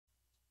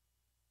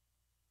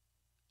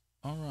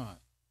Alright,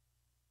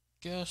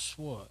 guess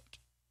what?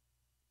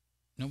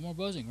 No more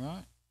buzzing,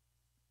 right?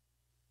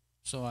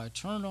 So I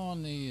turned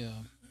on the,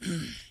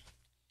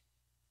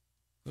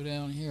 go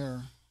down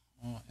here,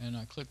 and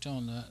I clicked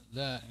on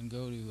that and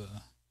go to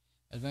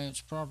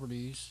Advanced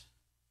Properties.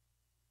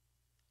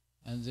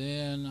 And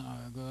then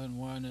I go ahead and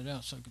widen it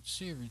out so I can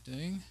see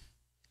everything.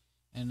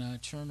 And I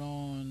turn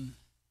on,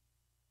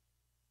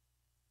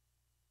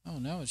 oh,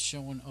 now it's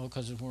showing, oh,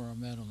 because of where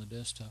I'm at on the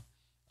desktop.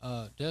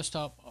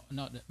 Desktop,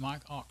 not that mic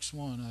aux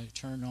 1, I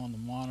turned on the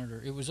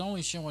monitor. It was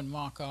only showing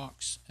mic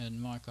aux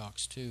and mic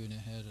aux 2, and it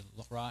had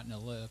a right and a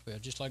left,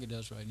 just like it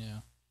does right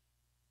now.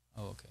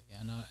 Oh, okay,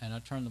 and I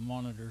turned the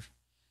monitor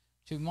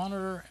to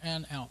monitor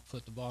and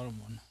output, the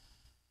bottom one.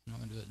 I'm not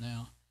going to do it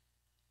now.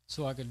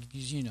 So I could,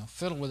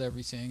 fiddle with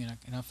everything,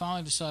 and I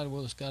finally decided,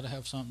 well, it's got to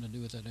have something to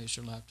do with that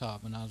Acer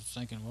laptop, and I was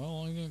thinking, well,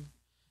 all I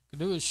could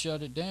do is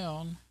shut it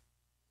down.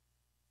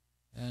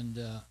 And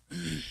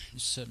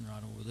it's sitting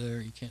right over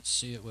there. You can't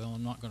see it well.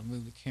 I'm not going to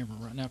move the camera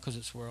right now because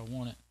it's where I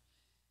want it.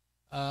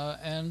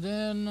 And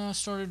then I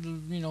started,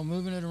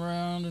 moving it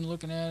around and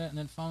looking at it. And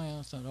then finally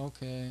I thought,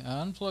 okay,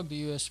 I unplugged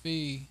the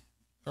USB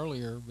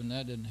earlier, but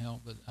that didn't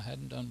help. But I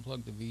hadn't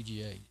unplugged the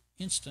VGA.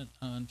 Instant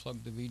I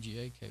unplugged the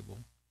VGA cable,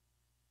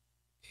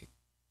 it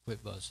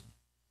quit buzzing.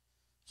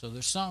 So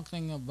there's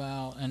something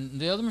about, and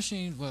the other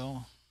machine,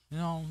 well,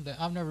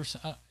 I've never,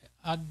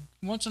 I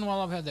once in a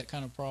while I've had that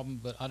kind of problem,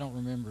 but I don't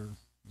remember,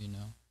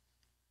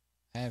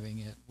 having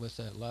it with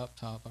that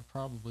laptop. I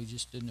probably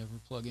just didn't ever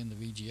plug in the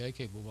VGA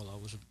cable while I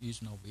was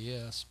using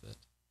OBS, but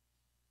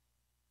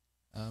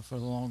for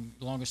the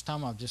longest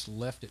time I've just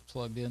left it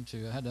plugged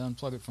into. I had to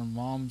unplug it from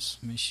Mom's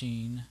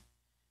machine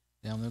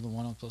down there, the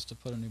one I'm supposed to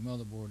put a new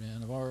motherboard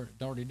in. I've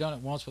already done it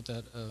once with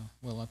that.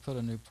 Well, I put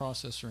a new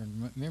processor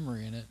and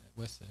memory in it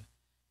with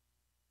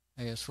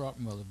the AS Rock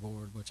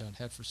motherboard, which I'd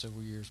had for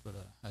several years, but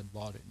I'd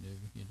bought it new,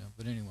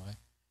 But anyway,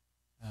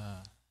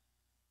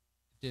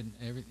 the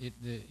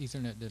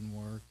Ethernet didn't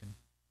work, and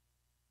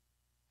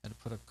had to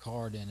put a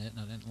card in it, and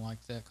I didn't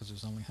like that because it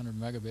was only 100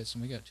 megabits,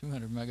 and we got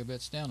 200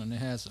 megabits down, and it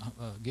has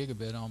a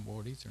gigabit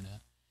onboard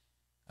Ethernet.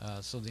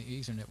 So the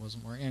Ethernet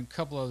wasn't working, and a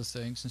couple other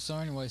things. And so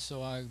anyway,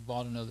 so I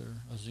bought another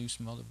Zeus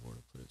motherboard.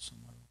 I put it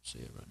somewhere. I don't see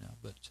it right now,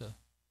 but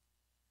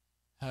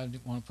I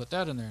didn't want to put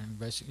that in there and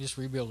basically just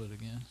rebuild it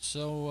again.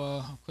 So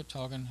I'll quit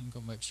talking and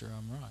go make sure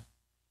I'm right.